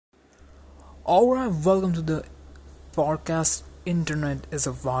Alright, welcome to the podcast. Internet is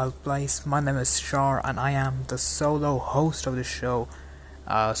a wild place. My name is Shar, and I am the solo host of the show.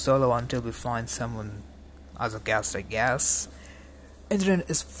 Solo until we find someone as a guest, I guess. Internet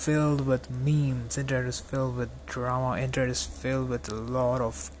is filled with memes, internet is filled with drama, internet is filled with a lot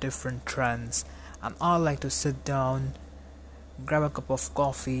of different trends. And I like to sit down, grab a cup of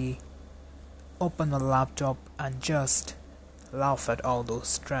coffee, open my laptop, and just laugh at all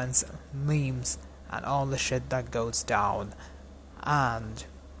those trends, memes, and all the shit that goes down. And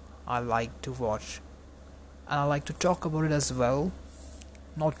I like to watch and I like to talk about it as well.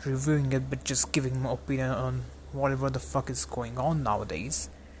 Not reviewing it, but just giving my opinion on whatever the fuck is going on nowadays.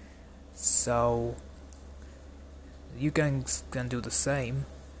 So you can do the same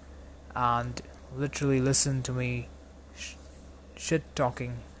and literally listen to me shit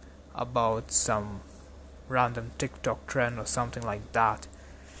talking about some random TikTok trend or something like that.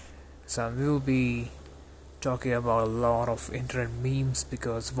 So we will be talking about a lot of internet memes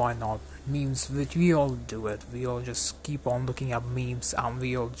because why not? Memes, which we all do it. We all just keep on looking at memes and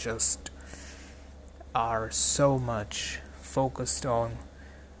we all just are so much focused on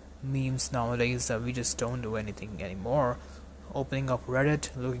memes nowadays that we just don't do anything anymore. Opening up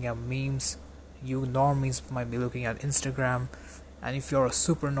Reddit, looking at memes. You normies might be looking at Instagram, and if you're a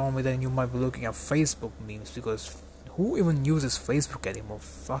super normie, then you might be looking at Facebook memes because who even uses Facebook anymore?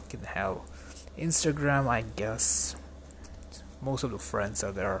 Fucking hell. Instagram, I guess most of the friends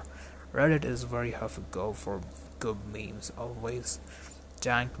are there. Reddit is very hard to go for good memes, always.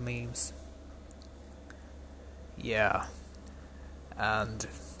 Jank memes. Yeah. And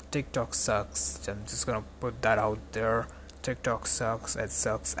TikTok sucks. I'm just gonna put that out there. TikTok sucks. It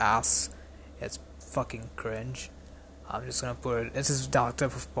sucks ass. It's fucking cringe. I'm just gonna put it. This is that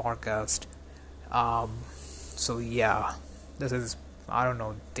type of podcast. So yeah, this is. I don't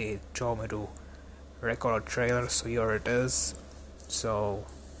know. They told me to record a trailer, so here it is. So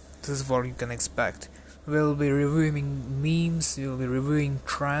this is what you can expect. We'll be reviewing memes. We'll be reviewing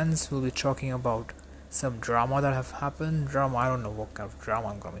trends. We'll be talking about some drama that have happened. Drama. I don't know what kind of drama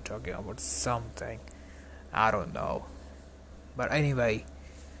I'm gonna be talking about. Something. I don't know. But anyway,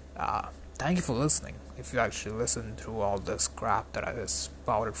 thank you for listening. If you actually listened through all this crap that I just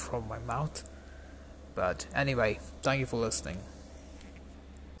spouted from my mouth. But anyway, thank you for listening.